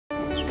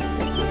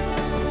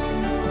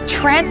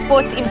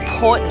Transport's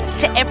important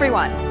to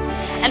everyone.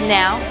 And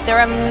now there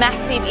are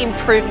massive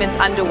improvements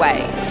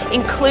underway,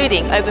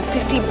 including over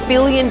 $50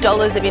 billion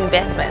of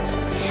investment.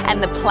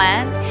 And the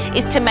plan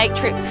is to make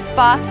trips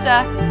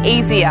faster,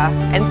 easier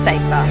and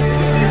safer.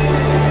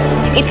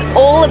 It's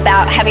all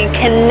about having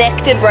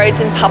connected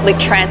roads and public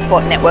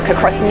transport network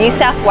across New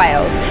South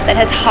Wales that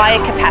has higher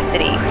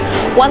capacity.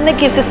 One that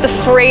gives us the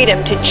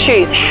freedom to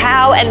choose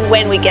how and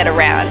when we get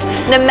around,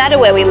 no matter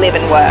where we live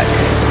and work.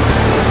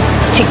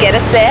 To get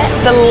us there,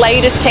 the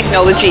latest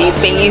technology is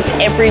being used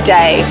every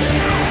day.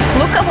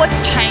 Look at what's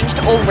changed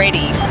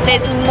already.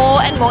 There's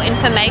more and more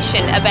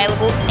information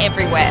available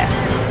everywhere.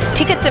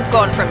 Tickets have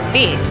gone from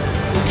this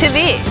to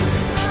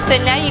this.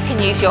 So now you can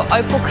use your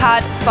Opal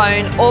card,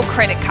 phone or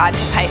credit card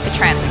to pay for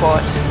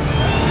transport.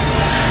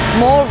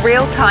 More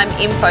real-time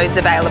info is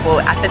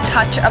available at the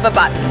touch of a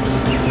button.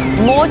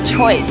 More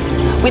choice.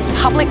 With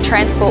public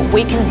transport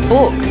we can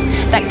book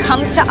that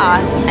comes to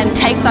us and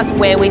takes us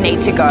where we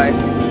need to go.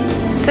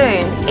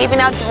 Soon, even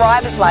our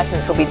driver's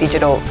licence will be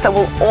digital, so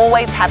we'll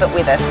always have it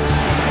with us.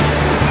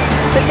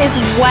 But there's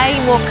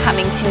way more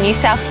coming to New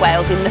South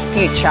Wales in the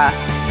future.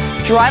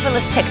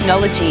 Driverless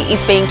technology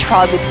is being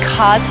trialled with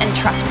cars and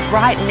trucks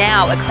right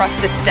now across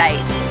the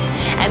state.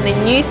 And the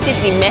new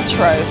Sydney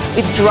Metro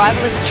with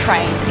driverless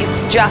trains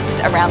is just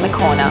around the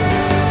corner.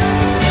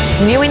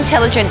 New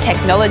intelligent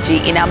technology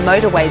in our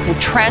motorways will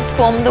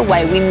transform the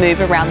way we move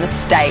around the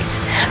state,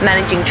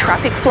 managing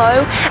traffic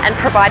flow and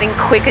providing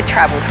quicker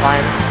travel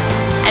times.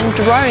 And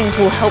drones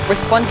will help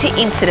respond to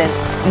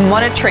incidents,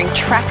 monitoring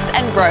tracks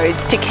and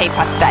roads to keep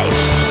us safe.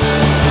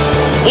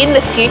 In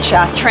the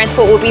future,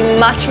 transport will be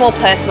much more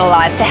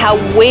personalised to how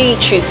we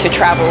choose to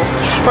travel,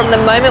 from the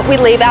moment we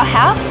leave our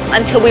house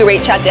until we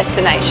reach our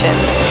destination.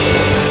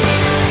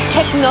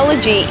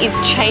 Technology is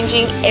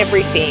changing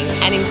everything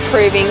and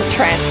improving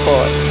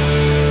transport.